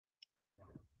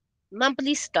Ma'am,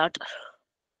 please start.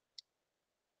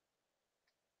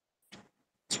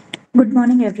 Good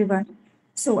morning, everyone.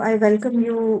 So, I welcome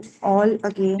you all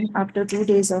again after 2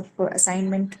 days of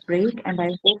assignment break, and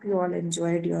I hope you all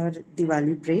enjoyed your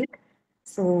Diwali break.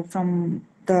 So, from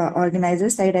the organizer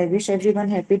side, I wish everyone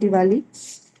happy Diwali.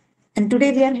 And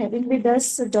today we are having with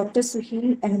us Dr.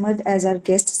 Suheil Ahmed as our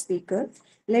guest speaker.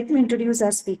 Let me introduce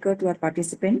our speaker to our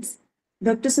participants.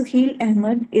 Dr. Suheil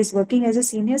Ahmed is working as a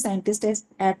senior scientist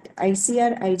at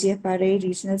ICR IGFRA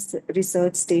Regional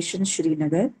Research Station,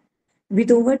 Srinagar. With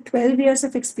over 12 years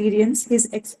of experience, his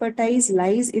expertise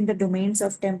lies in the domains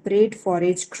of temperate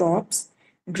forage crops,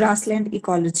 grassland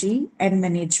ecology and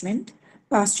management,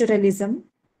 pastoralism,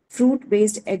 fruit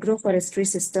based agroforestry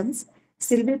systems,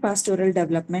 silvipastoral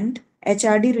development,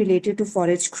 HRD related to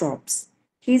forage crops.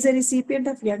 He is a recipient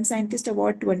of Young Scientist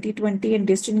Award 2020 and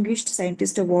Distinguished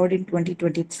Scientist Award in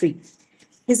 2023.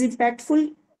 His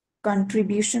impactful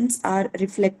contributions are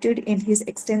reflected in his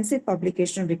extensive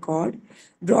publication record,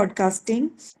 broadcasting,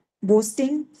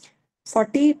 boasting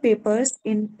 40 papers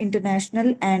in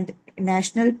international and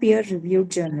national peer reviewed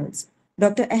journals.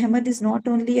 Dr. Ahmed is not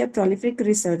only a prolific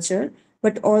researcher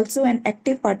but also an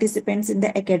active participant in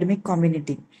the academic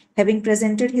community, having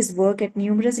presented his work at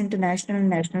numerous international and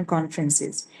national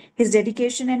conferences. His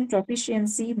dedication and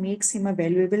proficiency makes him a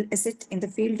valuable asset in the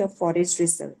field of forest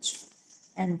research.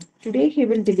 And today he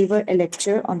will deliver a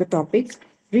lecture on the topic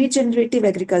Regenerative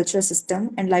Agriculture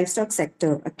System and Livestock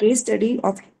Sector, a case study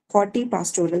of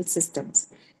hortipastoral systems.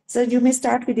 Sir, you may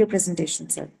start with your presentation,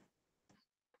 sir.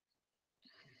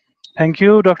 Thank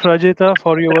you, Dr. Ajita,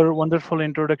 for your wonderful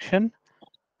introduction.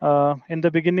 In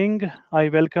the beginning, I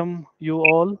welcome you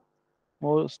all,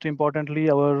 most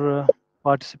importantly, our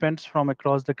participants from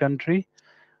across the country.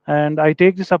 And I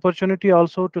take this opportunity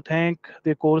also to thank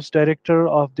the course director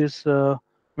of this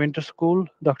winter school,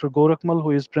 Dr. Gorakmal,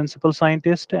 who is principal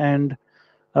scientist and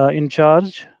in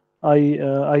charge,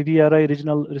 IVRI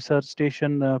Regional Research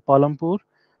Station, Palampur,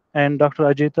 and Dr.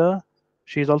 Ajita.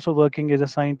 She is also working as a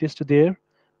scientist there.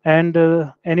 And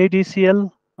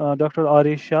NADCL, Dr.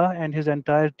 Arish Shah and his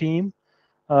entire team,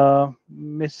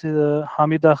 Ms.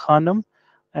 Hamida Khanam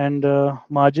and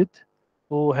Majid,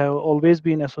 who have always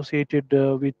been associated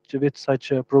with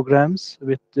such programs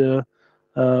with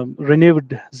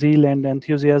renewed zeal and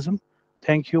enthusiasm.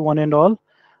 Thank you, one and all.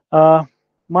 Uh,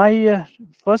 my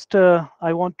first,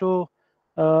 I want to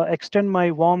extend my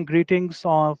warm greetings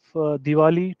of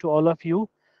Diwali to all of you.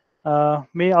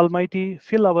 May Almighty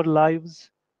fill our lives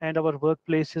and our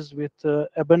workplaces with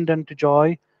abundant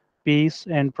joy, peace,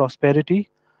 and prosperity.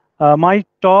 My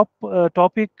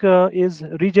topic is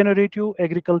regenerative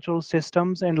agricultural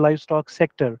systems and livestock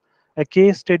sector, a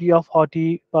case study of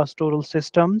hortipastoral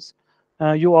systems.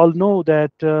 You all know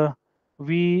that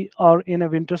we are in a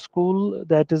winter school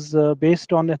that is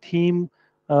based on a theme,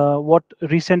 what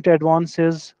recent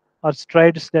advances or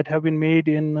strides that have been made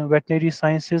in veterinary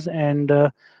sciences and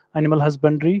animal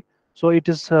husbandry. So it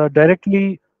is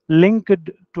directly linked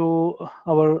to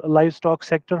our livestock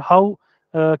sector. How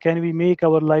can we make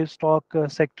our livestock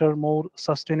sector more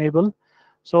sustainable?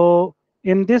 So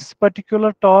in this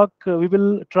particular talk, we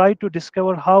will try to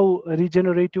discover how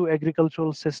regenerative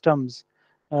agricultural systems,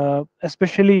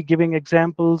 especially giving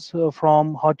examples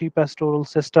from hortipastoral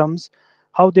systems,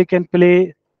 how they can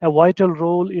play a vital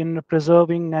role in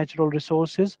preserving natural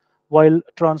resources while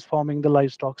transforming the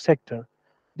livestock sector.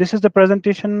 This is the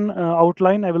presentation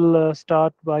outline. I will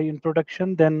start by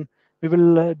introduction, then we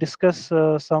will discuss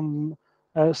some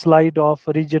slide of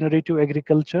regenerative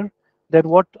agriculture, then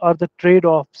what are the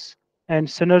trade-offs and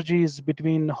synergies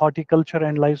between horticulture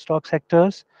and livestock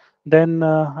sectors. Then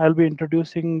I'll be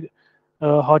introducing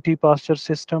horti-pasture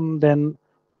system, then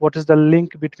what is the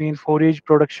link between forage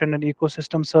production and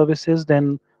ecosystem services,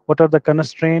 then what are the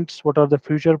constraints, what are the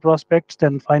future prospects,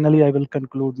 then finally I will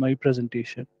conclude my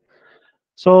presentation.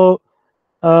 So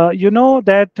you know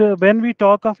that when we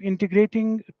talk of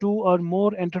integrating two or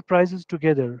more enterprises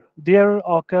together, there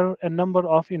occur a number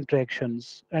of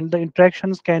interactions, and the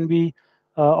interactions can be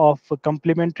of a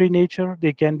complementary nature,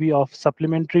 they can be of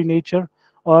supplementary nature,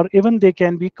 or even they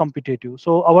can be competitive.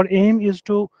 So our aim is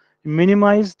to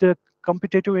minimize the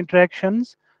competitive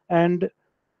interactions, and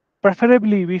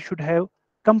preferably we should have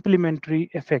complementary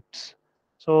effects.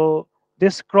 So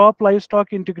this crop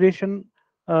livestock integration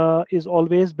is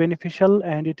always beneficial,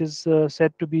 and it is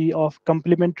said to be of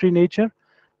complementary nature,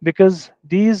 because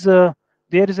these there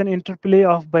is an interplay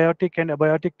of biotic and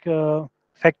abiotic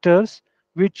factors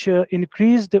which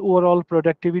increase the overall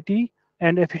productivity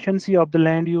and efficiency of the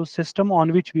land use system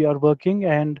on which we are working,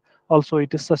 and also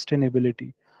it is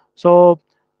sustainability. So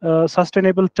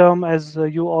sustainable term, as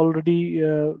you already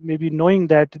maybe knowing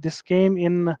that this came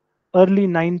in early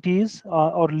 90s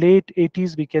or late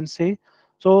 80s, we can say.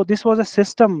 So this was a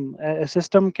system. A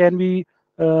system can be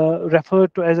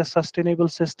referred to as a sustainable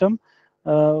system,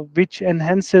 which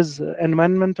enhances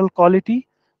environmental quality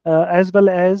as well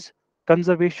as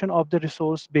conservation of the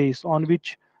resource base on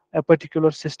which a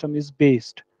particular system is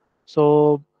based.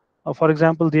 So for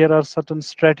example, there are certain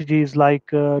strategies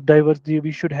like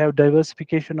we should have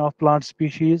diversification of plant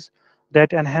species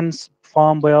that enhance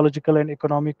farm biological and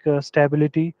economic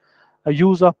stability,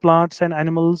 use of plants and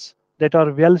animals that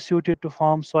are well suited to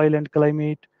farm soil and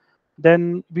climate.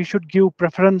 Then we should give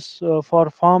preference for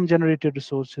farm generated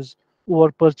resources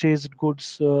over purchased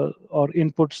goods or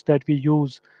inputs that we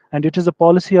use. And it is a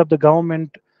policy of the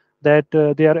government that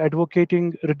they are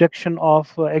advocating reduction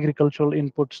of agricultural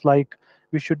inputs, like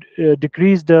we should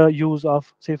decrease the use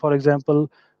of, say for example,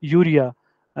 urea.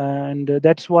 And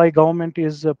that's why government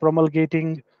is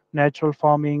promulgating natural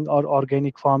farming or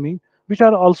organic farming, which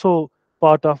are also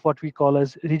part of what we call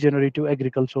as regenerative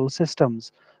agricultural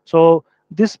systems. So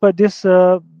this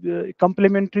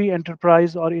complementary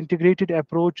enterprise or integrated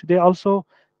approach, they also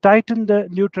tighten the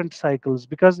nutrient cycles,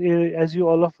 because as you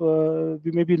all of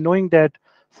we may be knowing that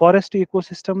forest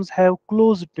ecosystems have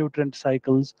closed nutrient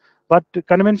cycles, but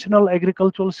conventional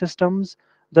agricultural systems,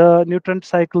 the nutrient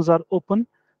cycles are open.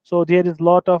 So there is a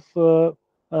lot of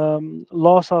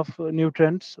loss of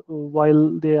nutrients while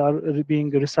they are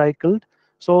being recycled.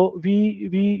 So we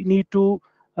need to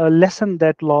lessen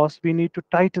that loss. We need to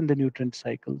tighten the nutrient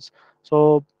cycles.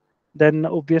 So then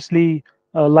obviously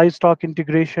livestock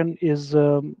integration is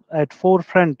at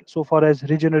forefront so far as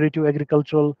regenerative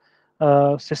agricultural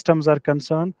systems are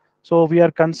concerned. So we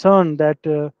are concerned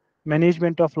that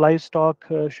management of livestock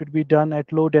should be done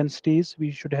at low densities.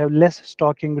 We should have less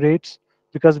stocking rates,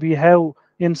 because we have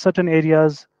in certain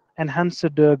areas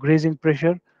enhanced grazing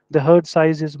pressure. The herd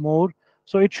size is more,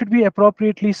 so it should be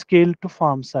appropriately scaled to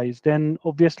farm size. Then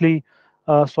obviously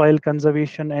soil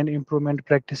conservation and improvement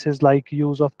practices like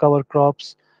use of cover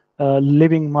crops,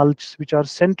 living mulch, which are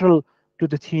central to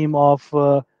the theme of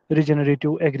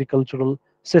regenerative agricultural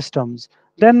systems.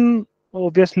 Then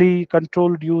obviously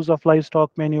controlled use of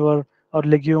livestock manure or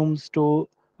legumes to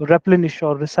replenish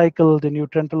or recycle the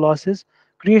nutrient losses,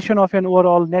 creation of an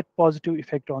overall net positive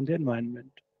effect on the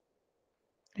environment.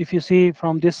 If you see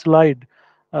from this slide,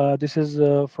 this is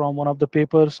from one of the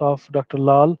papers of Dr.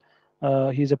 Lal.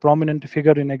 He's a prominent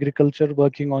figure in agriculture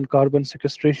working on carbon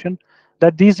sequestration.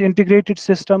 That these integrated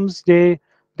systems, they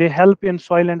help in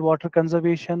soil and water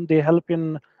conservation. They help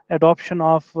in adoption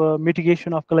of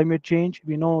mitigation of climate change.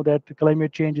 We know that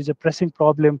climate change is a pressing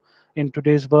problem in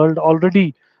today's world.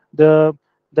 Already, the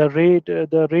the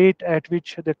rate at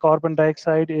which the carbon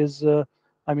dioxide is,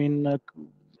 I mean,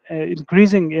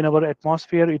 increasing in our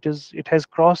atmosphere, it has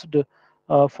crossed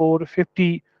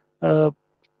 450 uh,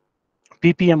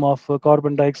 ppm of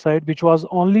carbon dioxide, which was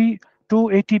only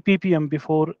 280 ppm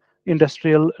before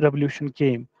industrial revolution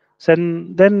came. So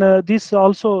then this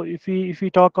also, if we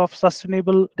talk of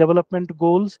sustainable development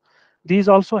goals, these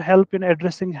also help in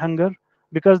addressing hunger,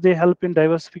 because they help in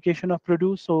diversification of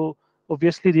produce. So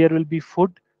obviously there will be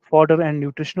food, fodder, and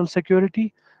nutritional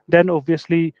security. Then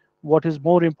obviously what is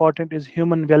more important is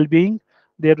human well-being.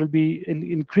 There will be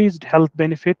increased health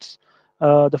benefits.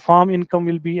 The farm income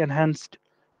will be enhanced.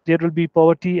 There will be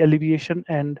poverty alleviation,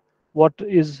 and what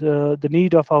is the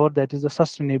need of our, that is the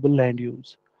sustainable land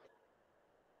use.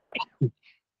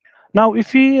 Now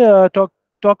if we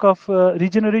talk of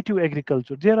regenerative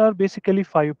agriculture, there are basically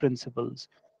five principles.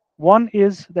 One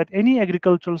is that any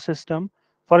agricultural system,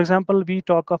 for example, we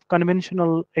talk of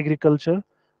conventional agriculture,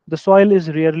 the soil is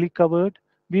rarely covered.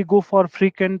 We go for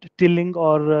frequent tilling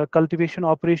or cultivation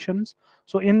operations.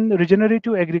 So in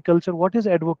regenerative agriculture, what is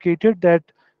advocated, that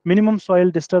minimum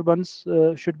soil disturbance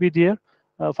should be there.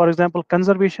 For example,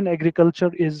 conservation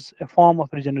agriculture is a form of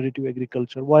regenerative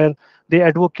agriculture where they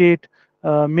advocate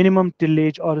minimum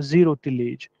tillage or zero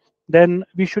tillage. Then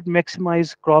we should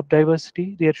maximize crop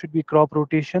diversity. There should be crop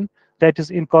rotation, that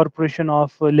is incorporation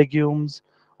of legumes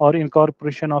or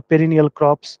incorporation of perennial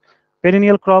crops.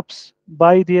 Perennial crops,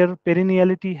 by their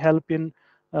perenniality, help in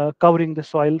covering the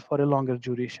soil for a longer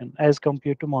duration as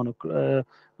compared to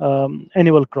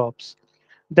annual crops.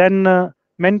 Then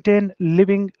maintain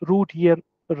living root year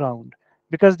round,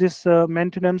 because this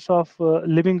maintenance of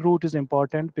living root is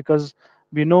important, because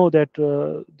we know that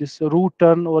this root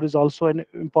turnover is also an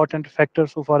important factor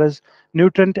so far as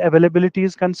nutrient availability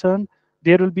is concerned.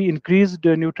 There will be increased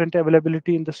nutrient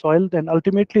availability in the soil, then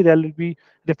ultimately that will be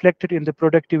reflected in the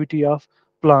productivity of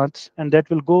plants, and that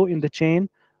will go in the chain,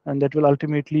 and that will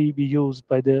ultimately be used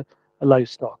by the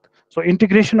livestock. So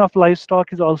integration of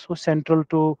livestock is also central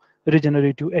to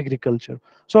regenerative agriculture.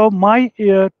 So my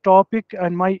topic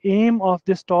and my aim of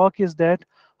this talk is that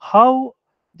how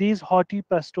these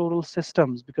hortipastoral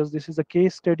systems, because this is a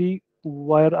case study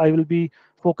where I will be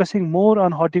focusing more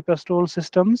on hortipastoral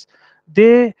systems,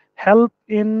 they help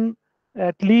in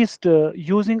at least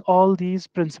using all these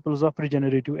principles of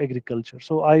regenerative agriculture.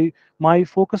 So my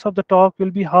focus of the talk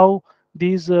will be how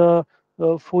these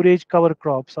forage cover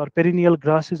crops or perennial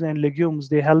grasses and legumes,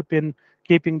 they help in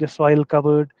keeping the soil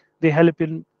covered, they help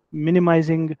in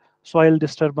minimizing soil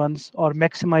disturbance or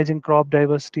maximizing crop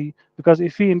diversity, because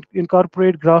if we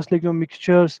incorporate grass legume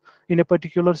mixtures in a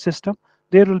particular system,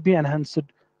 there will be enhanced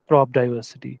crop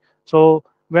diversity. So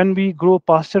when we grow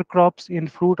pasture crops in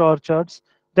fruit orchards,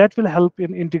 that will help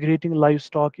in integrating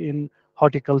livestock in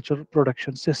horticulture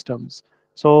production systems.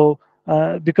 So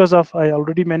because of, I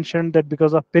already mentioned that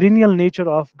because of perennial nature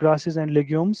of grasses and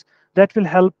legumes, that will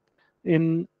help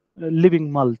in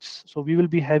living mulch. So we will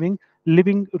be having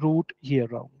living root year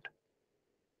round.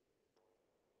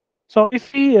 So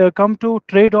if we come to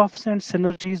trade-offs and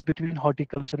synergies between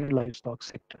horticulture and livestock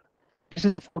sector, this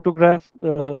is a photograph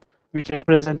which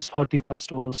represents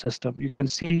hortipastoral system. You can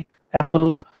see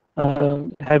apple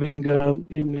having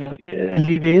in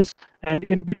alleyways, and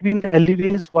in between the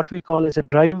alleyways, what we call as a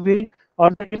driveway or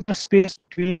the interspace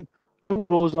between two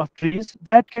rows of trees,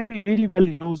 that can be really well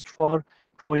used for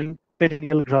growing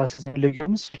perennial grasses and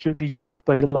legumes, which will be used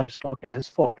by the livestock as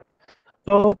fodder.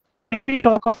 So if we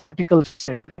talk of horticulture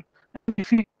sector and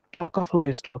if we talk of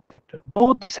livestock sector,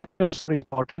 both the sectors are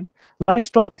important.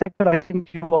 Livestock sector, I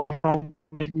think you all from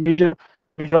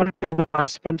majority of the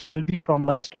participants will be from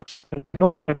livestock sector. You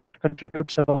know, it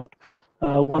contributes about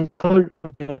one third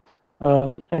of the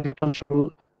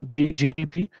agricultural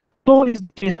GDP. So is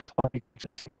the case of horticulture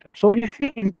sector. So if we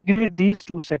integrate these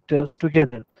two sectors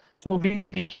together, so we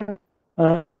can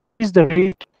increase the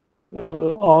rate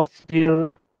of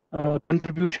their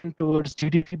contribution towards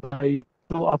GDP by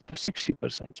to up to 60%.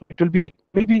 So it will be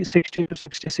maybe 60 to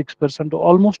 66%, or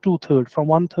almost two-thirds, from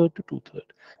one-third to two-thirds.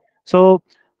 So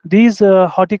these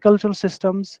horticultural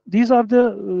systems, these are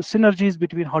the synergies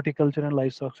between horticulture and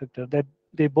livestock sector, that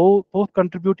they both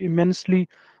contribute immensely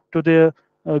to the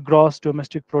gross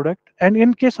domestic product. And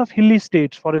in case of hilly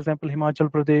states, for example,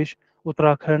 Himachal Pradesh,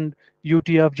 Uttarakhand, UT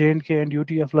of J&K and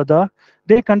UT of Ladakh,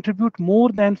 they contribute more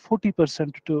than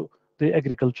 40% to the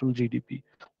agricultural GDP.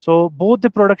 So both the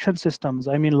production systems,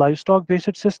 I mean livestock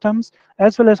based systems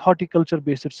as well as horticulture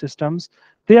based systems,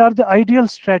 they are the ideal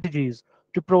strategies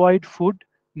to provide food,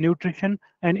 nutrition,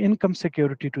 and income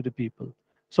security to the people.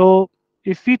 So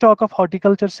if we talk of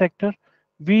horticulture sector,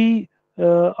 we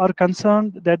are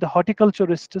concerned that the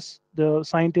horticulturists, the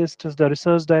scientists, the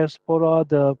research diaspora,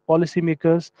 the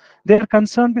policymakers, they are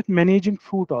concerned with managing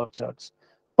fruit orchards.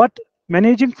 But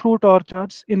managing fruit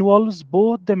orchards involves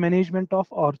both the management of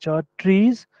orchard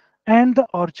trees and the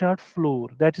orchard floor,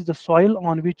 that is the soil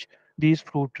on which these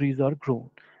fruit trees are grown.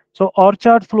 So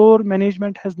orchard floor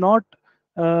management has not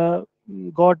uh,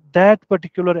 got that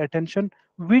particular attention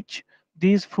which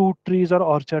these fruit trees or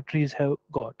orchard trees have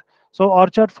got. So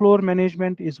orchard floor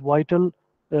management is vital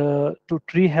to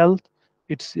tree health.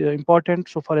 It's important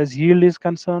so far as yield is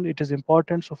concerned. It is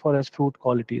important so far as fruit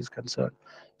quality is concerned.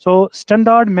 So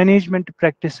standard management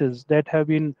practices that have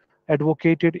been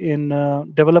advocated in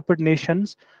developed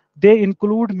nations, they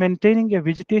include maintaining a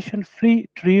vegetation-free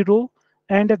tree row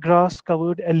and a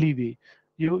grass-covered alleyway.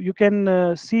 You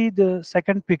can see the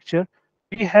second picture.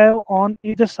 We have on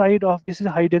either side of, this is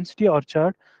high density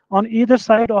orchard. On either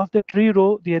side of the tree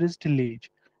row there is tillage,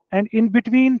 and in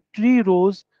between tree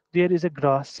rows there is a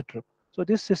grass strip. So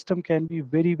this system can be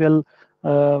very well.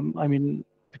 I mean,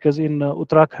 because in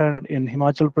Uttarakhand, in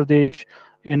Himachal Pradesh,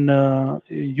 in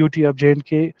UT of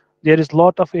J&K, there is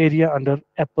lot of area under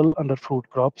apple, under fruit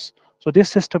crops. So this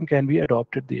system can be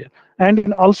adopted there. And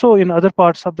in also in other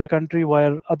parts of the country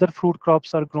where other fruit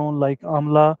crops are grown like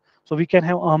amla, so we can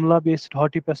have amla based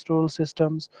hortipastoral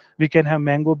systems, we can have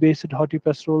mango based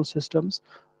hortipastoral systems.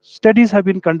 Studies have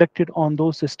been conducted on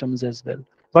those systems as well,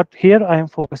 but here I am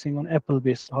focusing on apple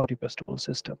based hortipastoral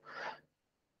system.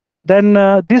 Then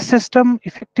this system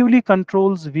effectively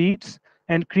controls weeds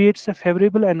and creates a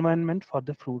favorable environment for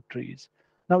the fruit trees.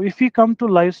 Now, if we come to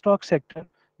livestock sector,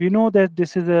 we know that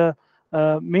this is a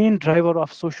main driver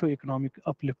of socio-economic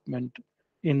upliftment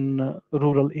in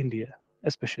rural India,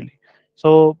 especially.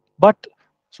 So, but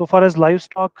so far as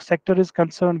livestock sector is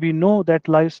concerned, we know that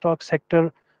livestock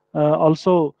sector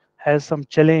also has some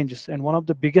challenges, and one of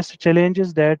the biggest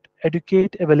challenges that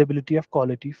educate availability of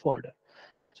quality fodder.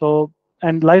 So,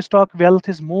 and livestock wealth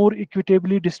is more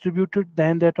equitably distributed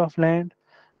than that of land.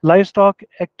 Livestock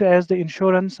act as the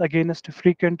insurance against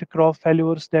frequent crop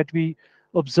failures that we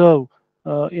observe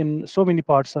in so many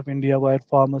parts of India where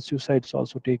farmer suicides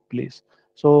also take place.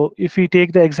 So, if we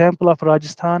take the example of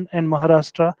Rajasthan and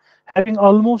Maharashtra having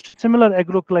almost similar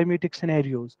agroclimatic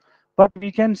scenarios, but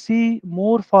we can see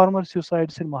more farmer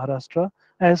suicides in Maharashtra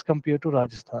as compared to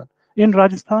Rajasthan. In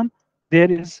Rajasthan, there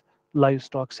is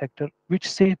livestock sector which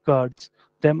safeguards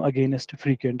them against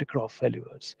frequent crop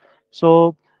failures.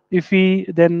 So, if we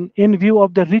then, in view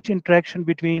of the rich interaction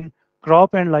between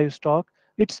crop and livestock,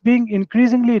 it's being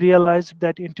increasingly realized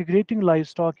that integrating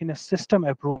livestock in a system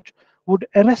approach would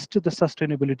arrest the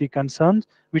sustainability concerns,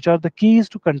 which are the keys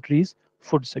to countries'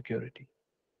 food security.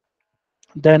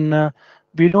 Then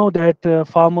we know that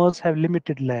farmers have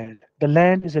limited land. The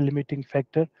land is a limiting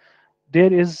factor.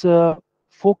 There is a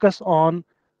focus on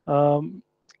um,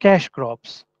 cash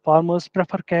crops. Farmers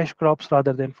prefer cash crops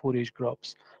rather than forage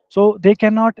crops. So they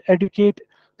cannot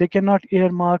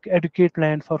earmark adequate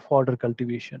land for fodder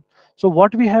cultivation. So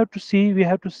what we have to see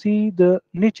the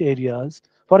niche areas,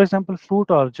 for example,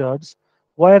 fruit orchards,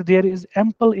 where there is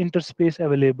ample interspace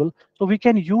available. So we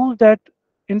can use that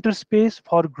interspace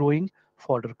for growing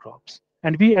fodder crops.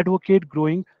 And we advocate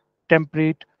growing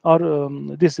temperate or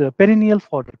this perennial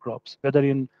fodder crops, whether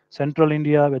in central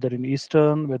India, whether in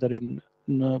eastern, whether in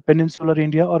peninsular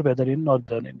India, or whether in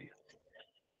northern India.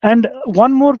 And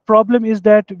one more problem is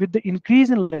that with the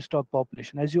increase in livestock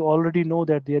population, as you already know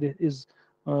that there is,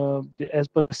 as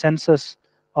per the census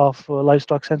of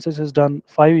livestock census is done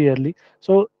 5 yearly.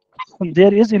 So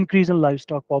there is increase in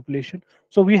livestock population.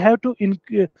 So we have to,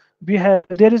 we have,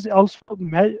 there is also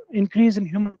increase in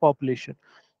human population.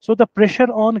 So the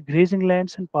pressure on grazing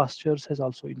lands and pastures has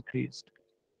also increased.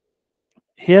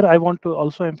 Here I want to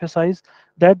also emphasize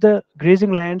that the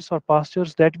grazing lands or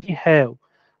pastures that we have,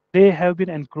 they have been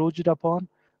encroached upon.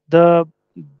 The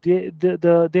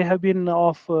they have been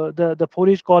of the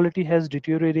forage quality has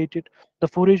deteriorated. The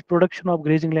forage production of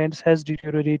grazing lands has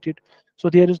deteriorated. So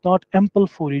there is not ample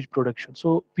forage production.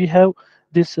 So we have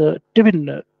this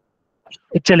twin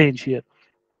challenge here.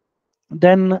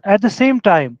 Then at the same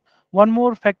time, one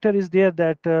more factor is there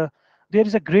that there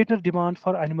is a greater demand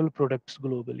for animal products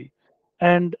globally,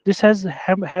 and this has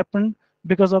happened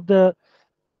because of the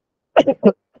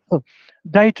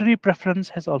dietary preference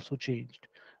has also changed.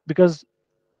 Because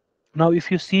now,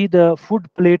 if you see the food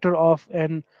platter of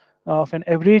an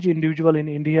average individual in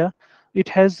India, it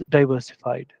has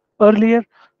diversified. Earlier,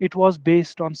 it was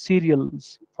based on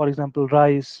cereals, for example,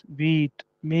 rice, wheat,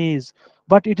 maize,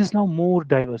 but it is now more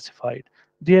diversified.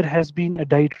 There has been a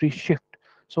dietary shift,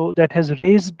 so that has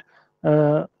raised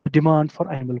the demand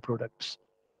for animal products.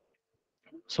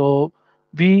 So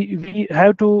we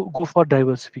have to go for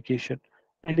diversification.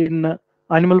 And in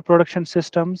animal production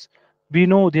systems, we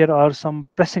know there are some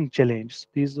pressing challenges.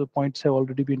 These points have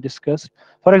already been discussed.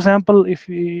 For example, if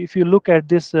you look at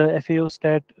this FAO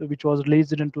stat which was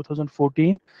released in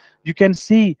 2014, you can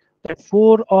see that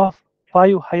 4 of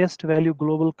 5 highest value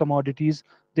global commodities,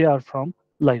 they are from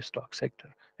livestock sector,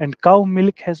 and cow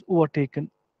milk has overtaken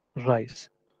rice.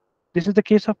 This is the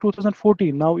case of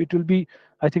 2014. Now it will be,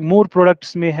 I think, more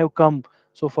products may have come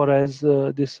so far as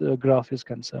this graph is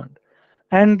concerned.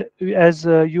 And as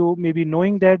you may be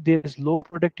knowing that there is low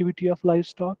productivity of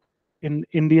livestock in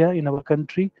India, in our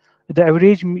country. The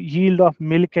average yield of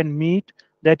milk and meat,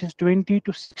 that is 20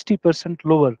 to 60%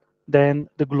 lower than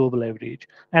the global average.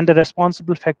 And the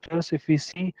responsible factors, if we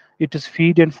see, it is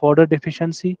feed and fodder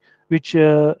deficiency, which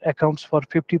accounts for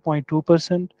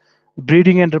 50.2%.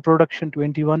 Breeding and reproduction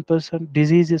 21%,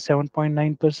 disease is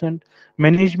 7.9%,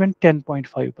 management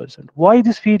 10.5%. Why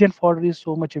this feed and fodder is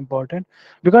so much important?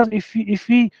 Because if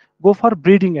we go for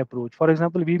breeding approach, for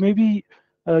example, we may be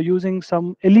using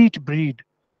some elite breed,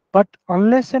 but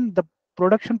unless and the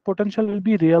production potential will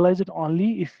be realized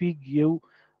only if we give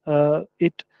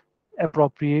it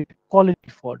appropriate quality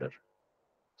fodder.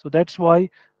 So that's why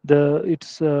the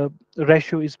its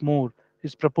ratio is more,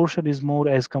 its proportion is more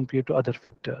as compared to other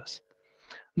factors.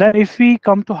 Then if we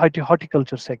come to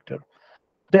horticulture sector,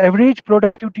 the average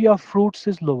productivity of fruits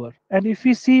is lower. And if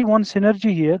we see one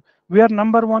synergy here, we are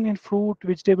number one in fruit,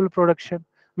 vegetable production.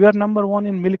 We are number one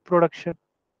in milk production.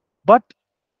 But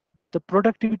the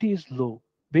productivity is low,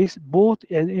 both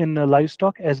in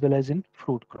livestock as well as in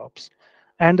fruit crops.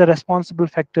 And the responsible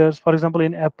factors, for example,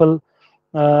 in apple,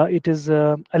 it is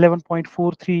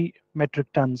 11.43 metric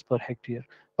tons per hectare.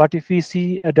 But if we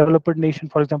see a developed nation,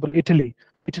 for example, Italy,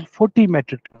 it is 40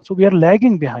 metric tons. So we are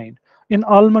lagging behind. In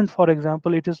almond, for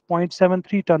example, it is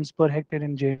 0.73 tons per hectare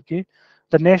in J&K.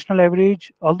 The national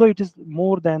average, although it is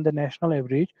more than the national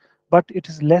average, but it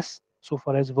is less so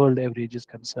far as world average is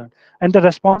concerned. And the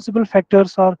responsible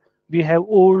factors are, we have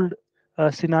old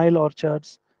senile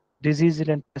orchards,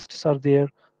 disease-ridden pests are there,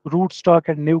 rootstock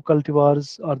and new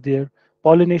cultivars are there,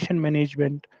 pollination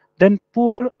management, then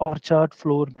poor orchard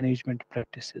floor management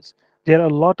practices. There are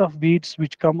a lot of weeds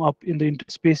which come up in the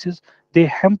interspaces. They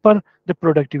hamper the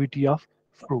productivity of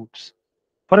fruits.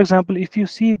 For example, if you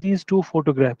see these two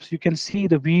photographs, you can see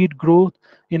the weed growth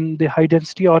in the high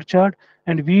density orchard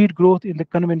and weed growth in the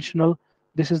conventional,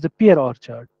 this is the pear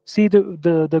orchard. See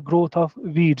the growth of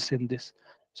weeds in this.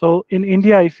 So in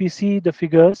India, if we see the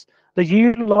figures, the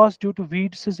yield loss due to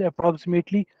weeds is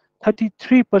approximately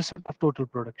 33% of total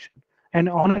production. And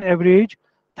on an average,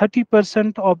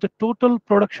 30% of the total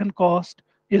production cost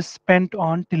is spent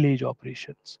on tillage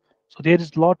operations. So there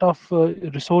is a lot of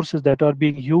resources that are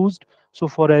being used so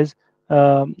far as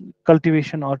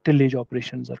cultivation or tillage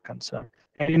operations are concerned.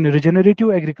 And in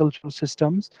regenerative agricultural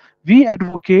systems, we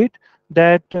advocate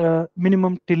that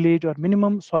minimum tillage or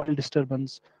minimum soil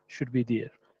disturbance should be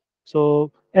there.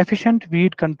 So efficient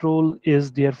weed control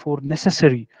is therefore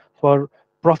necessary for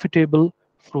profitable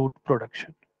fruit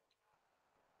production.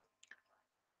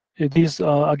 These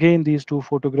again, these two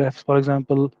photographs, for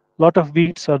example, lot of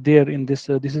weeds are there in this.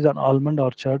 This is an almond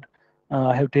orchard.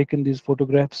 I have taken these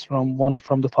photographs from one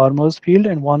from the farmer's field,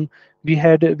 and one we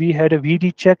had a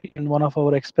VD check in one of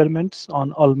our experiments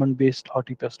on almond-based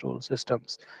hortipastoral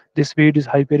systems. This weed is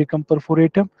Hypericum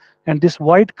perforatum, and this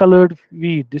white-colored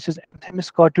weed, this is Anthemis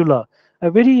scotula,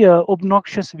 a very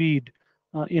obnoxious weed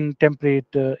in temperate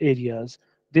areas.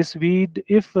 This weed,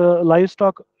 if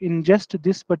livestock ingest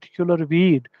this particular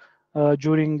weed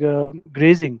during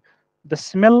grazing, the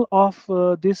smell of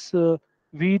this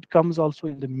weed comes also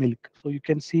in the milk. So you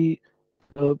can see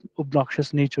the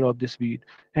obnoxious nature of this weed.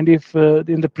 And if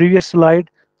in the previous slide,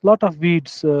 a lot of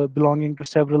weeds belonging to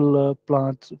several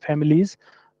plant families.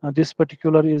 This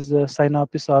particular is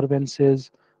Sinapis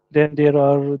arvensis. Then there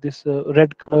are this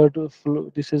red colored,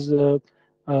 this is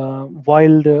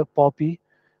wild poppy,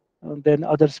 then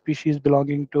other species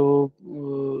belonging to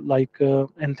like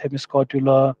Anthemis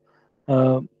scotula,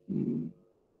 uh,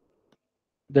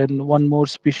 then one more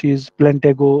species,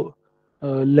 Plantego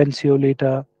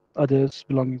lanceolata, others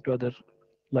belonging to other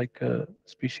like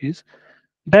species.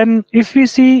 Then if we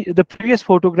see the previous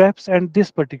photographs and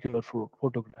this particular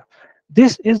photograph,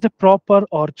 this is the proper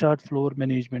orchard floor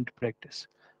management practice.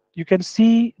 You can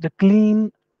see the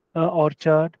clean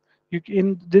orchard.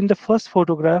 In the first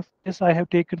photograph, this I have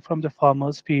taken from the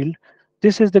farmer's field.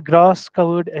 This is the grass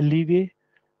covered alleyway,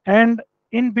 and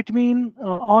in between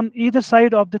on either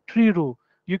side of the tree row,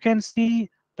 you can see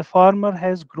the farmer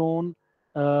has grown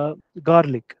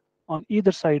garlic on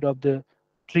either side of the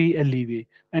tree alleyway.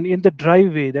 And in the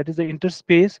driveway, that is the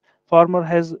interspace, farmer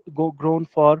has grown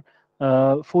for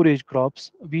forage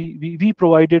crops. We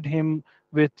provided him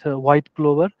with white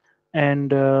clover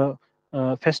and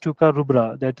festuca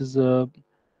rubra, that is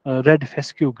red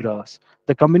fescue grass.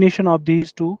 The combination of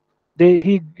these two,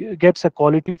 he gets a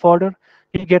quality fodder,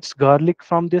 he gets garlic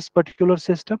from this particular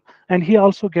system, and he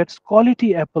also gets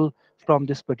quality apple from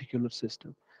this particular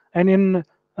system. And in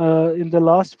the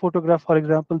last photograph, for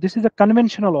example, this is a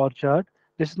conventional orchard.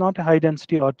 This is not a high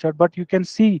density orchard, but you can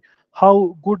see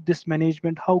how good this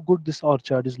management, how good this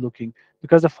orchard is looking,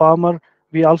 because the farmer,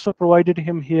 we also provided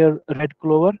him here red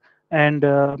clover and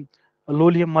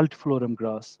Lolium multiflorum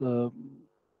grass,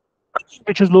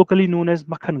 which is locally known as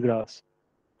makhan grass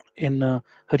in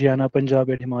Haryana, Punjab,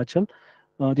 and Himachal.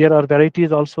 There are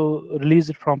varieties also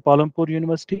released from Palampur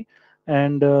University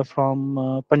and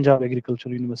from Punjab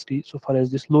Agricultural University, so far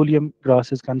as this lolium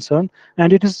grass is concerned.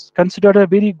 And it is considered a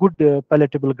very good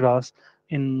palatable grass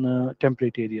in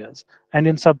temperate areas and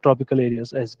in subtropical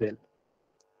areas as well.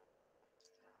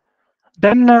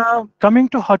 Then coming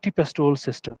to hortipastoral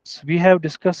systems, we have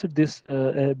discussed this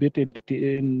a bit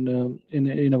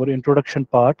in our introduction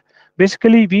part.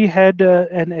 Basically, we had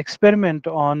an experiment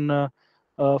on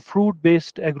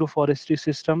fruit-based agroforestry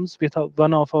systems with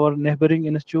one of our neighboring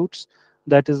institutes,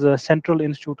 that is the Central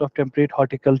Institute of Temperate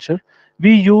Horticulture.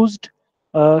 We used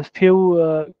a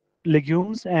few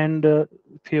legumes and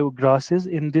few grasses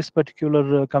in this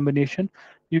particular combination.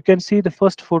 You can see the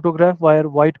first photograph where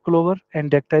white clover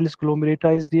and Dactylis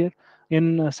glomerata is there.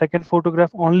 In second photograph,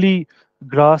 only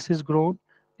grass is grown.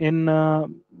 And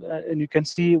you can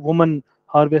see woman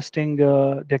harvesting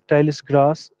Dactylis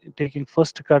grass, taking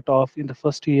first cut off in the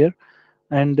first year.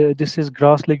 And this is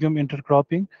grass legume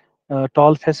intercropping,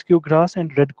 tall fescue grass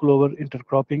and red clover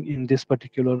intercropping in this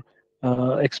particular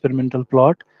experimental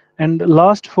plot. And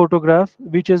last photograph,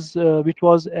 which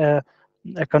was a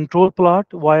control plot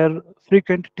where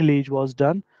frequent tillage was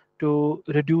done to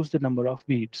reduce the number of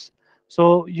weeds.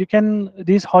 So you can,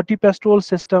 these hortipastoral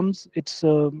systems, it's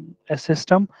a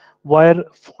system where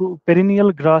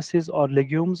perennial grasses or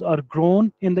legumes are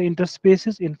grown in the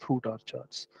interspaces in fruit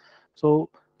orchards. So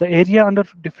the area under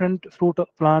different fruit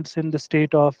plants in the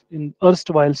state of, in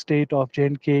erstwhile state of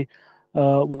J&K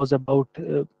was about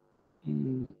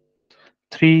mm,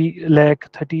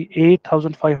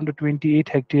 3,38,528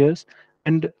 hectares,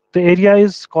 and the area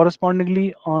is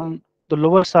correspondingly on the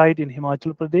lower side in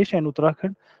Himachal Pradesh and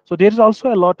Uttarakhand. So there is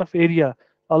also a lot of area,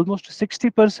 almost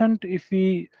 60%. If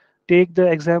we take the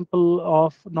example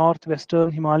of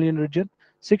northwestern Himalayan region,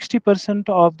 60%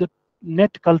 of the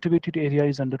net cultivated area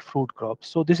is under fruit crops.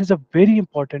 So this is a very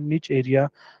important niche area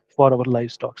for our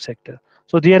livestock sector.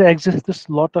 So there exists this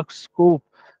lot of scope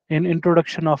in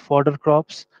introduction of fodder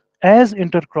crops as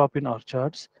intercrop in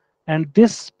orchards, and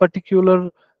this particular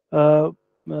uh,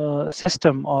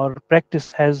 system or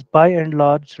practice has by and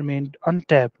large remained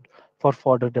untapped for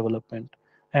fodder development.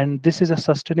 And this is a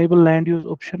sustainable land use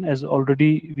option, as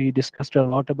already we discussed a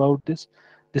lot about this.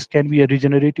 This can be a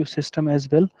regenerative system as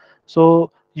well.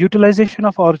 So utilization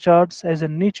of orchards as a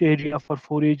niche area for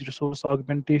forage resource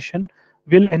augmentation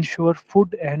will ensure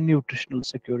food and nutritional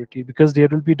security, because there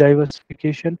will be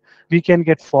diversification. We can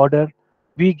get fodder,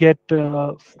 we get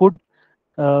food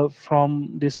from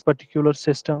this particular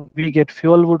system, we get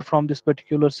fuel wood from this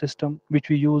particular system which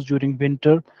we use during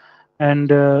winter,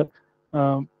 and uh,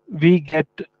 we get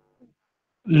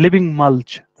living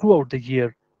mulch throughout the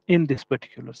year in this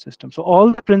particular system. So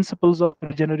all the principles of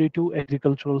regenerative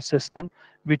agricultural system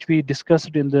which we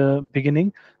discussed in the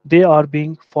beginning, they are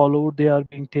being followed, they are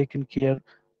being taken care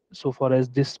so far as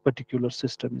this particular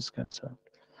system is concerned.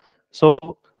 So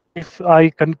if I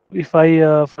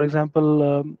for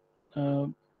example uh,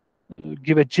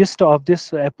 give a gist of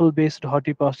this apple-based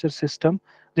horticulture system,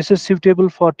 this is suitable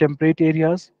for temperate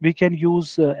areas. We can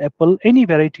use apple, any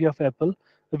variety of apple.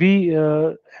 We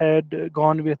had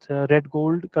gone with red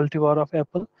gold cultivar of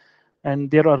apple, and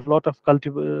there are a lot of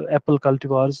apple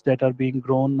cultivars that are being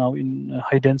grown now in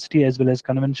high density as well as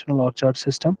conventional orchard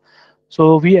system.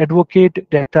 So we advocate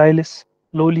dactylis,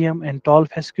 lolium, and tall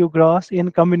fescue grass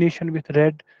in combination with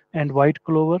red and white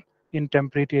clover in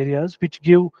temperate areas, which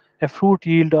give a fruit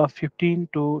yield of 15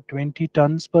 to 20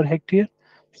 tons per hectare,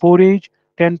 forage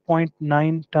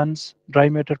 10.9 tons dry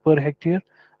matter per hectare,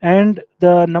 and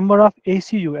the number of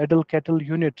ACU, adult cattle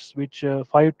units, which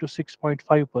 5 to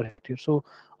 6.5 per hectare. So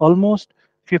almost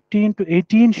 15 to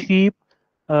 18 sheep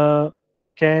uh,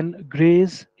 can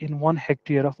graze in 1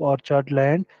 hectare of orchard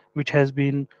land, which has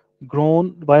been grown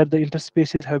where the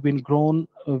interspaces have been grown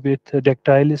with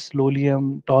dactylis,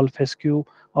 lolium, tall fescue,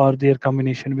 or their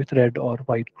combination with red or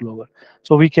white clover.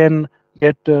 So we can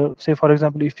get, say for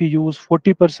example, if we use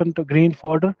 40% green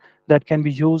fodder, that can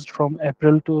be used from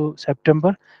April to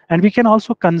September, and we can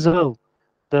also conserve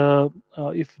the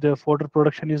if the fodder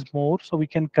production is more, so we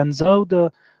can conserve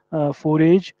the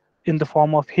forage in the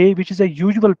form of hay, which is a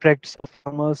usual practice of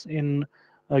farmers in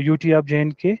UT of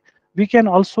J&K. We can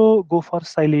also go for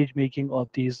silage making of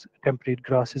these temperate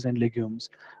grasses and legumes.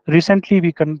 Recently,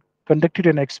 we conducted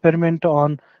an experiment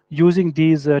on using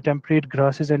these temperate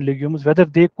grasses and legumes, whether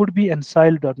they could be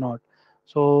ensiled or not.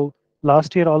 So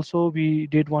last year also we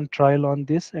did one trial on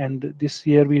this, and this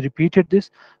year we repeated this.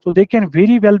 So they can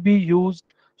very well be used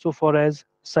so far as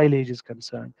silage is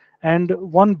concerned. And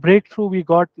one breakthrough we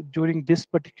got during this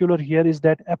particular year is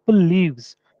that apple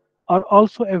leaves are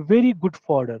also a very good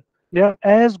fodder. They are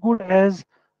as good as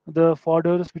the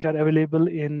fodders which are available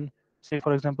in, say,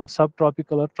 for example,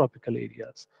 subtropical or tropical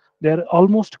areas. They are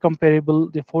almost comparable.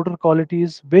 The fodder quality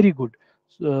is very good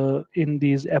in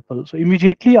these apples. So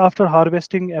immediately after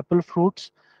harvesting apple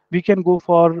fruits, we can go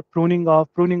for pruning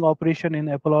operation in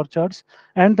apple orchards,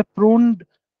 and the pruned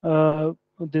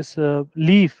this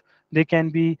leaf, they can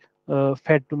be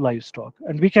fed to livestock,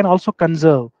 and we can also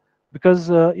conserve, because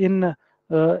in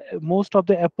most of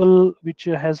the apple which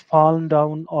has fallen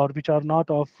down or which are not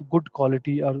of good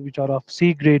quality or which are of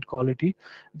C grade quality,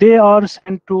 they are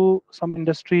sent to some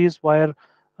industries where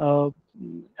uh,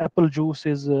 apple juice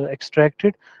is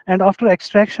extracted, and after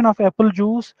extraction of apple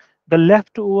juice, the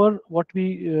leftover, what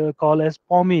we call as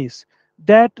pomace,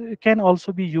 that can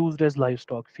also be used as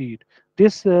livestock feed.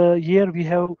 This year we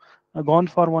have gone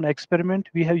for one experiment.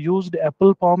 We have used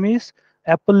apple pomace,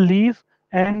 apple leaf,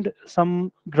 and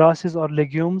some grasses or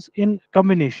legumes in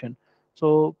combination.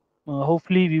 So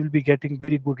hopefully we will be getting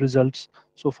very good results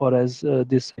so far as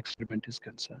this experiment is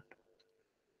concerned.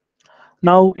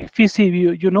 Now, if we see,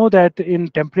 you know that in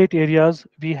temperate areas,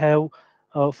 we have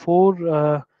four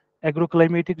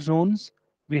agroclimatic zones.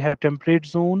 We have temperate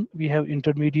zone, we have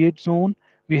intermediate zone,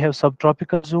 we have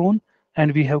subtropical zone,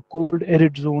 and we have cold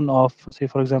arid zone of, say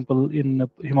for example, in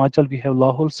Himachal we have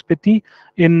Lahore Spiti,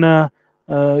 in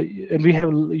and we have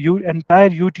entire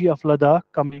UT of Ladakh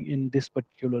coming in this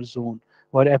particular zone,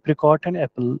 where apricot and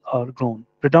apple are grown,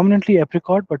 predominantly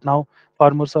apricot, but now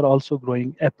farmers are also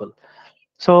growing apple.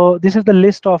 So this is the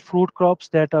list of fruit crops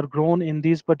that are grown in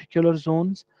these particular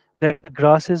zones. Then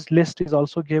grasses list is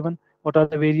also given. What are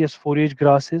the various forage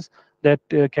grasses that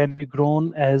can be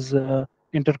grown as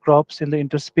intercrops in the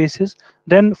interspaces?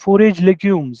 Then forage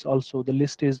legumes also the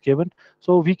list is given.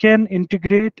 So we can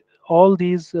integrate all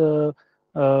these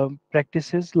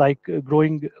practices like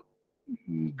growing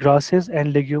grasses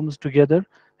and legumes together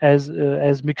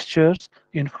as mixtures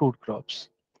in fruit crops.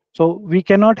 So we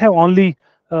cannot have only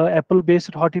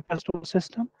apple-based hortipastoral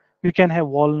system. We can have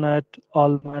walnut,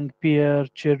 almond, pear,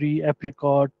 cherry,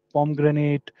 apricot,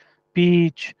 pomegranate,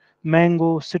 peach,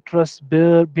 mango, citrus,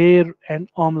 bear and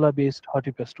amla-based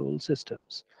hortipastoral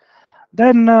systems.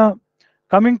 Then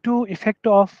coming to effect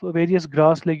of various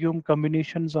grass legume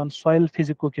combinations on soil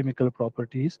physicochemical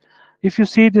properties. If you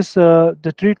see this,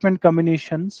 the treatment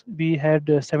combinations, we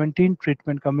had 17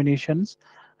 treatment combinations,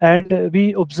 and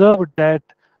we observed that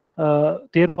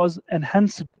there was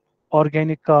enhanced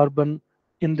organic carbon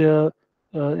in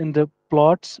the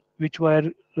plots which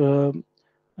were uh,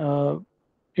 uh,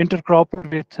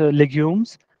 intercropped with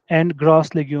legumes and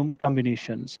grass legume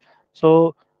combinations.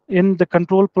 So in the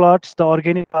control plots, the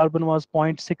organic carbon was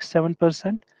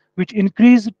 0.67%, which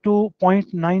increased to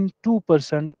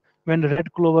 0.92% when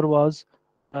red clover was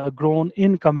grown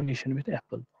in combination with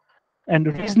apple. And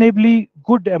reasonably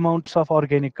good amounts of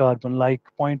organic carbon like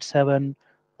zero point 0.7,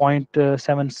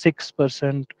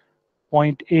 0.76%,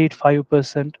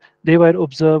 0.85%, they were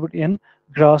observed in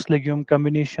grass legume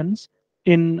combinations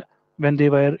in when they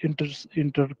were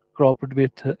intercropped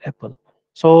with apple.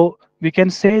 So we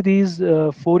can say these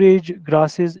forage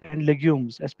grasses and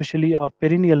legumes, especially of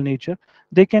perennial nature,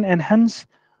 they can enhance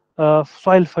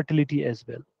soil fertility as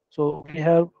well. So we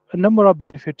have a number of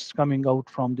benefits coming out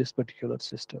from this particular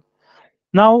system.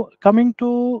 Now, coming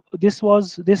to this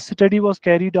study was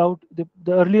carried out. The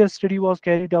earlier study was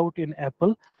carried out in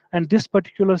apple, and this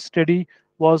particular study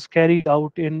was carried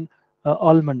out in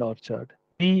almond orchard.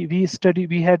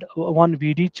 We had one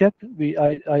VD check.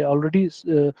 I already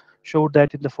showed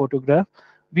that in the photograph.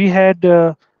 We had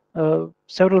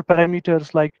several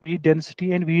parameters like weed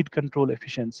density and weed control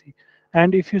efficiency.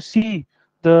 And if you see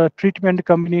the treatment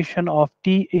combination of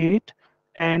T8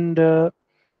 and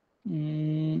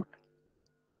mm,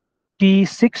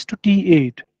 T6 to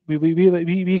T8.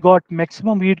 We got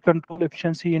maximum weed control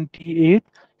efficiency in T8,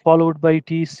 followed by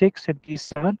T6 and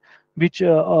T7, which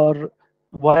are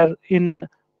where in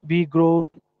we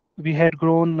grow we had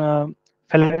grown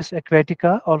Phalaris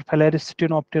aquatica or Phalaris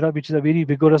steanoptera, which is a very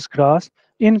vigorous grass,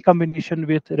 in combination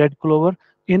with red clover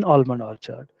in almond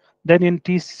orchard. Then in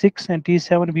T6 and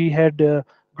T7 we had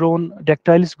grown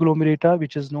Dactylis glomerata,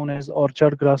 which is known as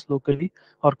orchard grass locally,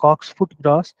 or cock's foot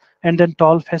grass, and then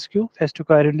tall fescue,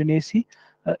 Festuca arundinacea,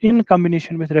 in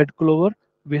combination with red clover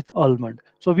with almond.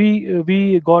 So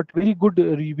we got very good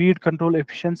weed control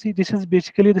efficiency. This is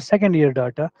basically the second year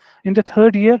data. In the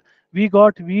third year, we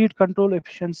got weed control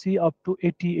efficiency up to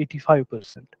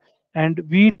 80-85%. And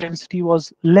weed density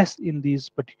was less in these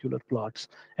particular plots.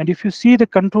 And if you see the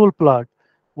control plot,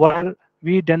 where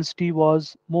weed density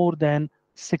was more than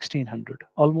 1600,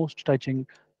 almost touching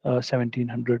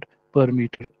 1700 per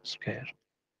meter square.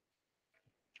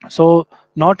 So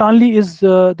not only is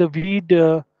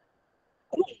the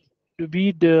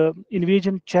weed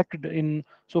invasion checked in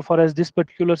so far as this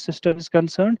particular system is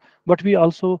concerned, but we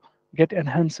also get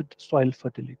enhanced soil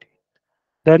fertility.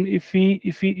 Then if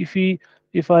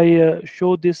I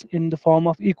show this in the form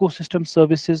of ecosystem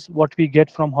services, what we get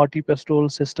from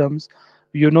hortipastoral systems,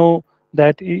 you know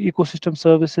that ecosystem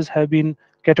services have been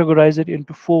categorized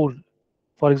into four.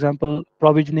 For example,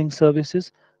 provisioning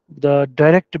services, the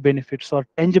direct benefits or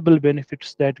tangible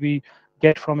benefits that we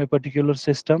get from a particular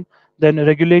system, then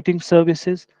regulating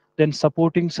services, then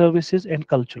supporting services, and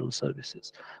cultural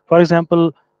services. For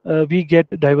example, we get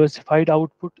diversified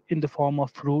output in the form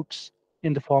of fruits,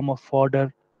 in the form of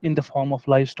fodder, in the form of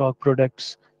livestock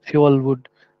products, fuel wood,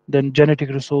 then genetic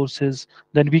resources.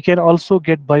 Then we can also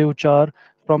get biochar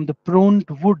from the pruned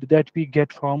wood that we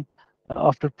get from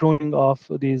after pruning of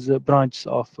these branches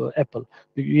of apple.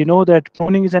 We know that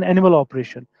pruning is an animal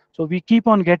operation. So we keep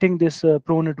on getting this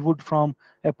pruned wood from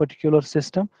a particular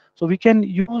system. So we can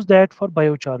use that for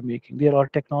biochar making. There are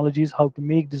technologies how to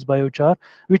make this biochar,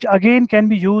 which again can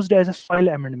be used as a soil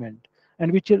amendment,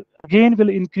 and which again will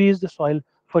increase the soil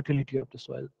fertility of the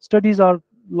soil.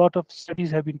 Lot of studies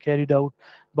have been carried out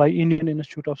by Indian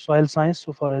Institute of Soil Science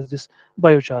so far as this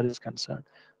biochar is concerned.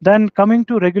 Then coming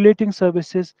to regulating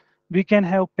services, we can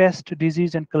have pest,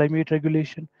 disease, and climate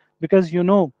regulation, because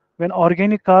when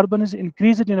organic carbon is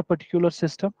increased in a particular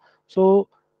system, so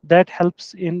that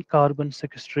helps in carbon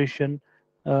sequestration.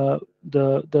 Uh,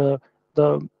 the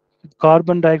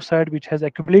carbon dioxide which has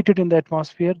accumulated in the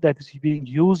atmosphere, that is being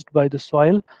used by the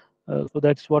soil. So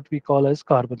that's what we call as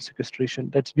carbon sequestration.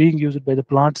 That's being used by the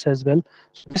plants as well.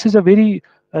 So this is a very,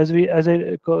 as we as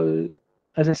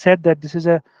I said, that this is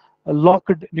a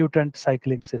locked nutrient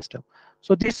cycling system.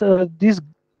 So these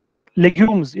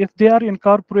legumes, if they are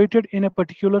incorporated in a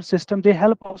particular system, they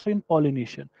help also in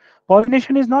pollination.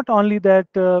 Pollination is not only that,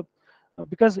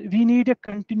 because we need a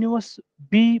continuous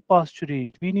bee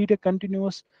pasturage, we need a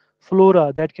continuous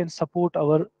flora that can support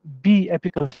our bee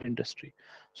apiculture industry.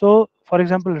 So for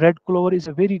example, red clover is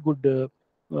a very good,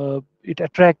 it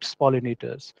attracts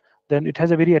pollinators. Then it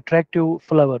has a very attractive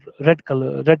flower, red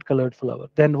colored flower.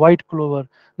 Then white clover,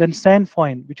 then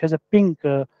sandfoin, which has a pink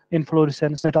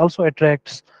inflorescence, that also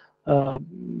attracts uh,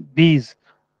 bees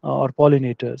or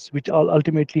pollinators, which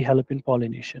ultimately help in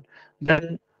pollination.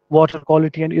 Then water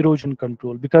quality and erosion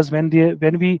control, because when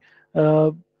we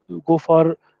uh, go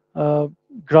for uh,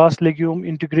 grass legume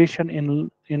integration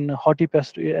in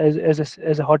hortipastoral,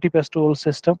 as a hortipastoral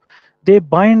system, they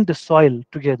bind the soil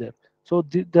together, so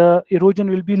the erosion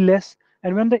will be less.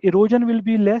 And when the erosion will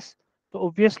be less, so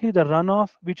obviously the runoff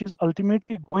which is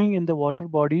ultimately going in the water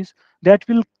bodies, that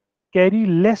will carry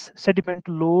less sediment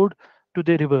load to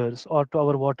the rivers or to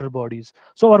our water bodies.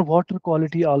 So our water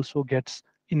quality also gets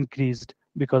increased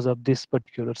because of this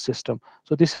particular system.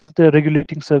 So this is the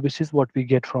regulating services what we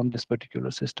get from this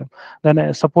particular system.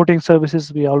 Then supporting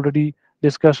services, we already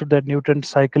discussed that nutrient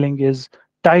cycling is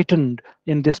tightened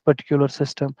in this particular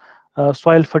system.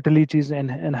 Soil fertility is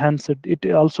enhanced. It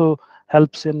also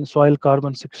helps in soil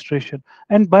carbon sequestration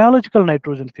and biological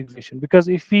nitrogen fixation, because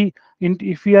if we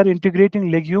are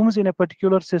integrating legumes in a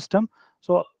particular system,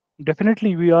 so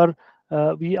definitely we are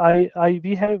we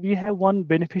have one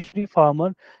beneficiary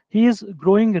farmer. He is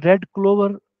growing red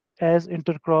clover as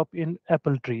intercrop in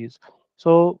apple trees.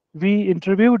 So we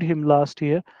interviewed him last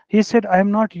year. He said, I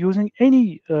am not using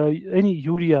any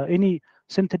urea, any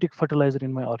synthetic fertilizer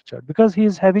in my orchard, because he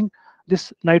is having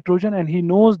this nitrogen, and he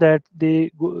knows that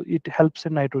it helps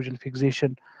in nitrogen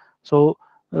fixation. So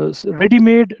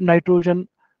ready-made nitrogen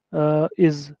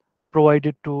is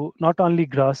provided to not only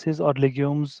grasses or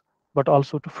legumes, but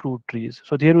also to fruit trees.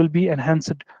 So there will be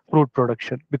enhanced fruit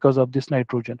production because of this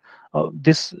nitrogen.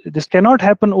 This cannot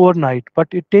happen overnight, but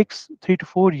it takes 3 to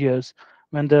 4 years.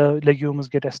 When the legumes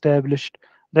get established,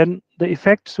 then the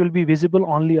effects will be visible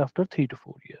only after 3 to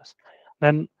 4 years.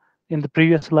 Then in the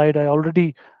previous slide, I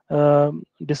already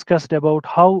discussed about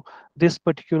how this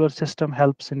particular system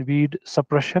helps in weed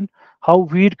suppression, how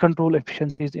weed control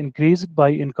efficiency is increased by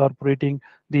incorporating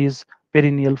these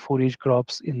perennial forage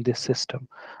crops in this system.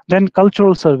 Then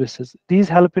cultural services, these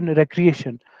help in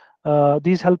recreation.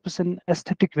 These help us in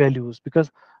aesthetic values,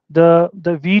 because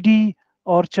the weedy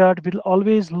orchard will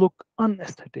always look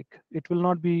unaesthetic. It will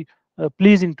not be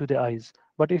pleasing to the eyes.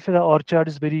 But if the orchard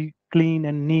is very clean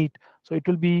and neat, so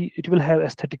it will have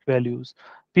aesthetic values.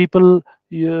 People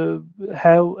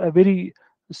have a very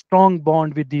strong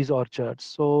bond with these orchards.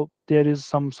 So there is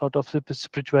some sort of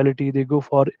spirituality. They go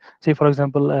for, say for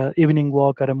example, evening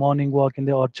walk or a morning walk in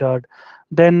the orchard.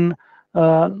 Then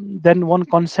then one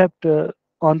concept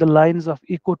on the lines of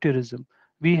ecotourism,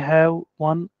 we have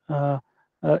one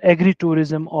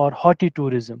agri-tourism or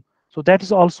horti-tourism. So that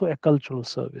is also a cultural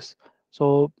service.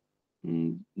 So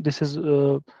this is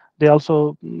they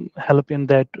also help in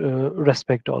that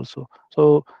respect also.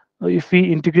 So if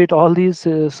we integrate all these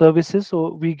services,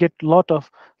 so we get a lot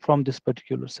of from this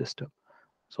particular system.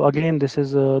 So again, this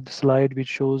is the slide which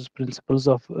shows principles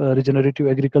of regenerative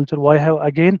agriculture. Why I have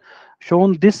again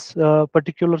shown this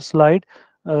particular slide?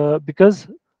 Because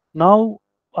now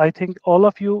I think all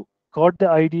of you got the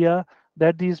idea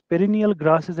that these perennial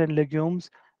grasses and legumes,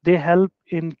 they help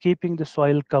in keeping the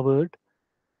soil covered,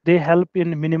 they help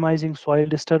in minimizing soil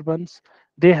disturbance,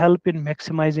 they help in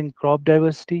maximizing crop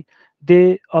diversity,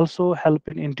 they also help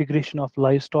in integration of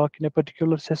livestock in a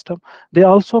particular system, they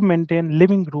also maintain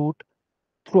living root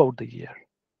throughout the year.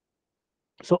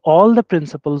 So all the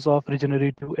principles of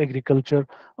regenerative agriculture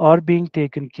are being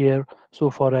taken care so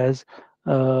far as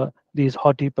these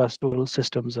hortipastoral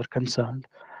systems are concerned.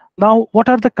 Now, what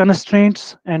are the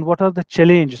constraints and what are the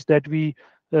challenges that we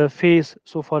face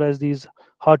so far as these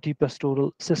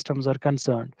hortipastoral systems are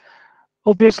concerned?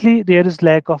 Obviously, there is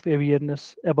lack of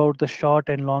awareness about the short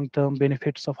and long-term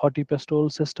benefits of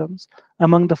hortipastoral systems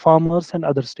among the farmers and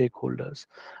other stakeholders.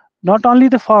 Not only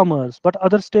the farmers but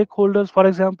other stakeholders, for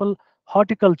example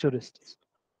horticulturists.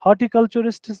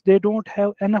 Horticulturists, they don't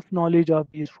have enough knowledge of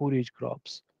these forage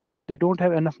crops. They don't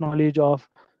have enough knowledge of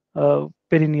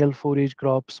perennial forage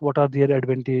crops, what are their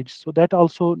advantages. So that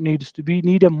also needs to be,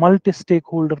 need a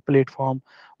multi-stakeholder platform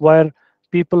where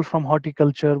people from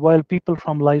horticulture, while people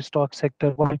from livestock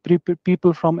sector, while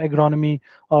people from agronomy,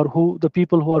 or who the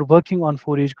people who are working on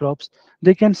forage crops,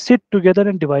 they can sit together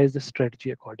and devise the strategy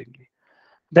accordingly.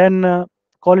 Then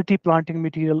quality planting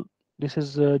material. This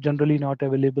is generally not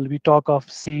available. We talk of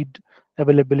seed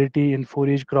availability in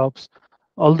forage crops.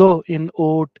 Although in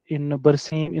oat, in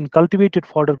berseem, in cultivated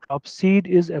fodder crops, seed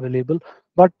is available.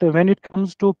 But when it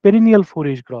comes to perennial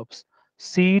forage crops,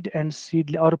 seed and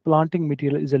seed or planting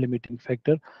material is a limiting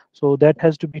factor. So that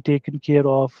has to be taken care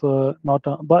of, not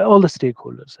by all the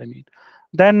stakeholders. I mean,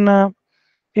 then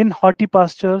in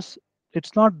hortipastures,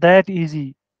 it's not that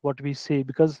easy what we say,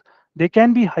 because they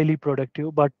can be highly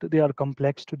productive but they are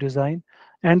complex to design,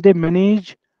 and they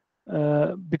manage,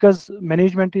 because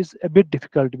management is a bit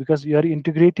difficult because you are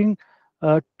integrating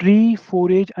tree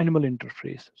forage animal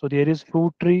interface. So there is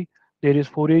fruit tree, there is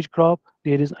forage crop,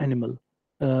 there is animal,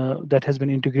 that has been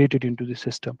integrated into the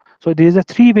system. So there is a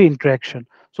three-way interaction,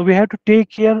 so we have to take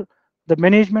care. The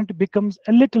management becomes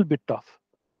a little bit tough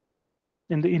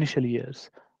in the initial years.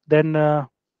 Then,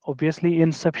 obviously,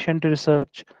 insufficient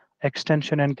research,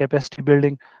 extension, and capacity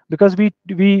building, because we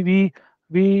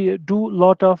do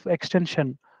lot of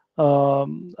extension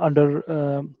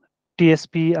under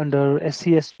TSP, under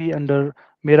SCSP, under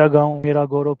Mera Gaon, Mera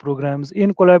Goro programs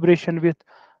in collaboration with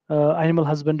Animal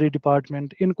Husbandry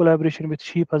Department, in collaboration with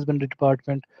Sheep Husbandry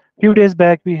Department. Few days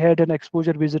back, we had an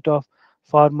exposure visit of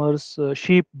farmers,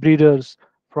 sheep breeders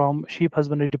from Sheep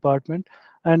Husbandry Department,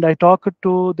 and I talked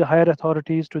to the higher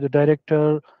authorities, to the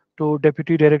director, to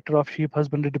deputy director of sheep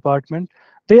husbandry department.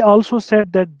 They also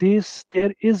said that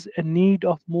there is a need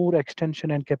of more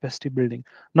extension and capacity building,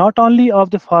 not only of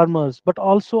the farmers but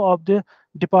also of the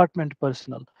department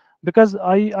personnel, because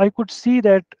I could see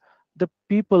that the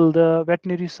people, the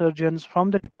veterinary surgeons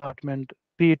from the department,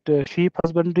 be it sheep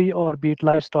husbandry or be it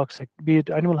livestock be it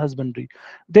animal husbandry,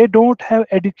 they don't have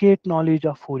adequate knowledge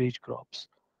of forage crops.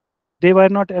 They were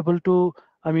not able to,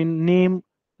 I mean, name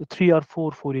three or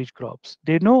four forage crops.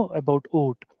 They know about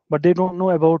oat, but they don't know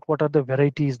about what are the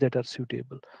varieties that are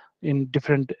suitable in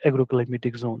different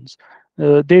agroclimatic zones.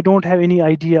 They don't have any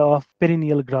idea of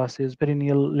perennial grasses,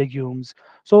 perennial legumes.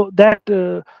 So that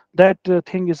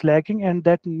thing is lacking, and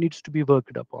that needs to be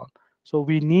worked upon. So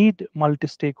we need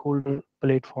multi-stakeholder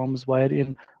platforms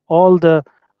wherein all the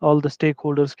all the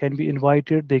stakeholders can be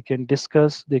invited, they can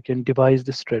discuss, they can devise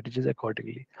the strategies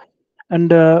accordingly. And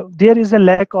there is a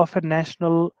lack of a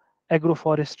national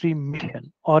agroforestry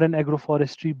mission or an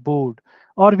agroforestry board,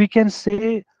 or we can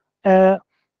say a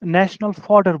national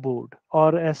fodder board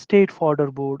or a state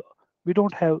fodder board. We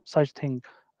don't have such thing,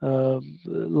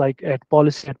 like at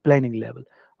policy at planning level.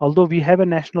 Although we have a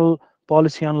national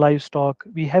policy on livestock,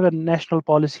 we have a national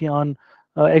policy on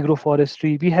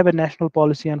agroforestry, we have a national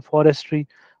policy on forestry,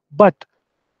 but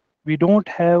we don't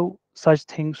have such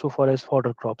things so far as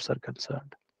fodder crops are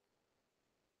concerned.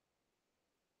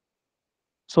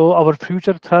 So our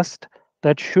future thrust,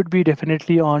 that should be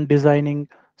definitely on designing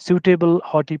suitable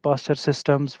hortipasture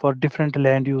systems for different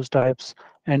land use types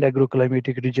and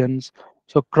agroclimatic regions.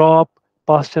 So crop,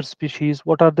 pasture species,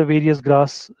 what are the various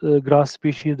grass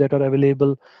species that are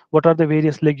available? What are the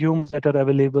various legumes that are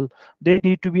available? They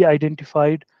need to be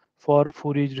identified for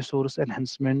forage resource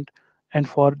enhancement and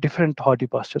for different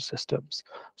hortipasture systems.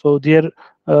 So there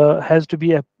has to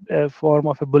be a form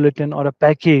of a bulletin or a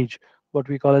package, what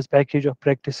we call as package of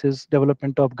practices,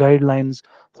 development of guidelines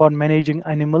for managing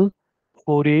animal,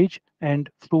 forage, and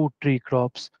fruit tree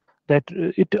crops. That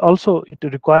it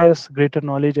requires greater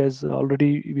knowledge, as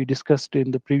already we discussed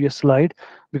in the previous slide,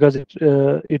 because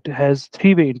it has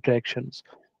three-way interactions.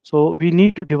 So we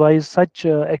need to devise such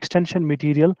extension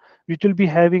material which will be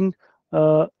having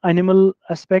animal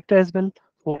aspect as well,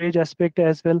 forage aspect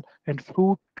as well, and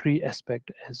fruit tree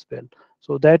aspect as well.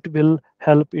 So that will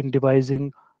help in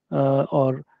devising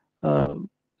or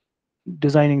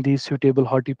designing these suitable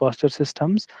hortipasture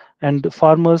systems, and the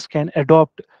farmers can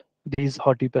adopt these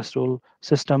hortipastoral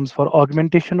systems for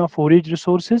augmentation of forage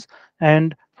resources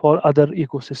and for other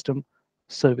ecosystem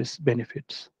service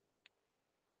benefits.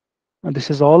 And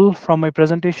this is all from my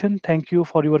presentation. Thank you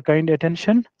for your kind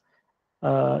attention.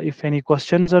 If any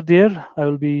questions are there, I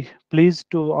will be pleased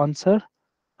to answer.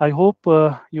 I hope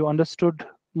you understood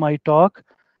my talk.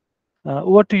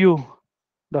 Over to you,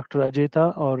 Dr.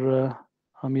 Ajeta or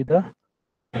Hamida.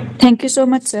 Thank you so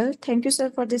much, sir. Thank you, sir,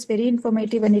 for this very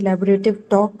informative and elaborative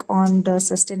talk on the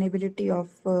sustainability of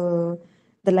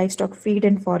the livestock feed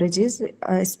and forages,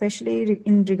 especially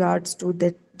in regards to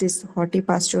this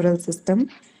hortipastoral system.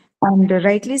 And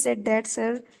rightly said that,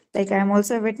 sir. Like, I am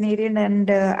also a veterinarian,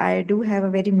 and I do have a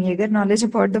very meager knowledge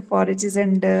about the forages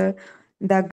and the